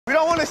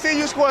don't want to see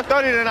you score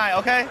 30 tonight,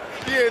 okay?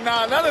 Yeah,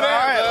 nah, none of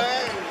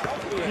that,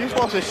 man. You're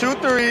supposed to shoot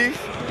threes,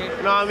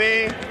 you know what I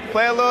mean?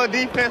 Play a little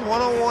defense,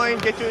 one-on-one,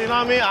 get you know what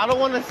I mean? I don't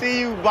want to see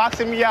you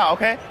boxing me out,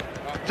 okay?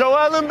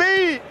 Joel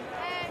Embiid.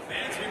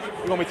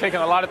 We're going to be taking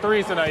a lot of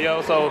threes tonight,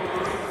 yo, so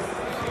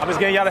I'm just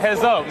getting y'all the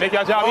heads up. Make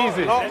y'all job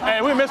easy.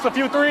 Hey, we missed a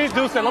few threes.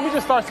 Dude said, let me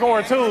just start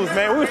scoring twos,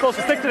 man. We were supposed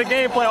to stick to the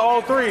game playing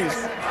all threes.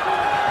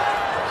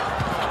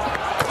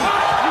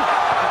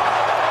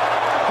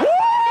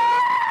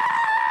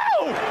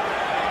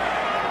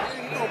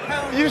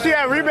 You see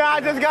that rebound I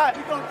just got?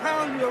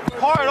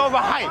 Hard over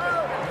height.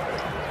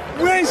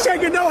 We ain't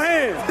shaking no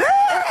hands.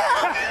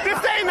 This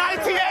ain't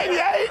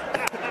 1988.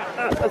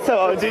 What's up,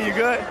 OG? You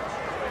good?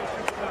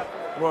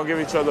 We're going to give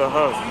each other a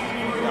hug.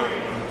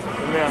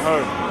 Give me a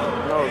hug.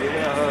 No, give me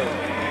a hug.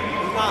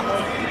 He's not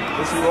hugging.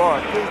 Yes, you are.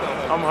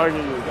 I'm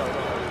hugging you.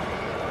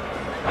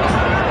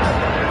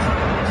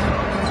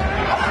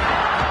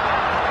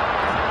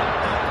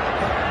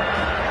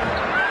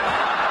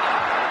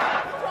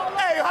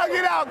 Hey, hug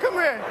it out. Come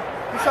here.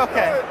 It's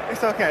okay.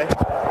 It's okay.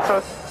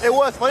 So it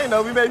was funny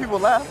though. We made people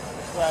laugh.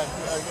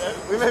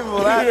 We made people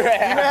laugh.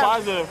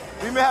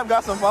 We may have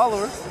got some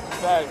followers.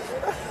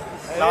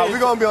 Nah, we're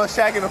gonna be on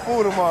Shaq and the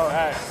Fool tomorrow.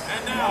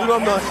 We're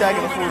gonna be on Shaq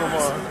and the Fool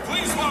tomorrow.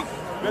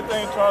 Good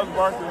thing Charles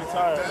Barkley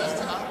retired.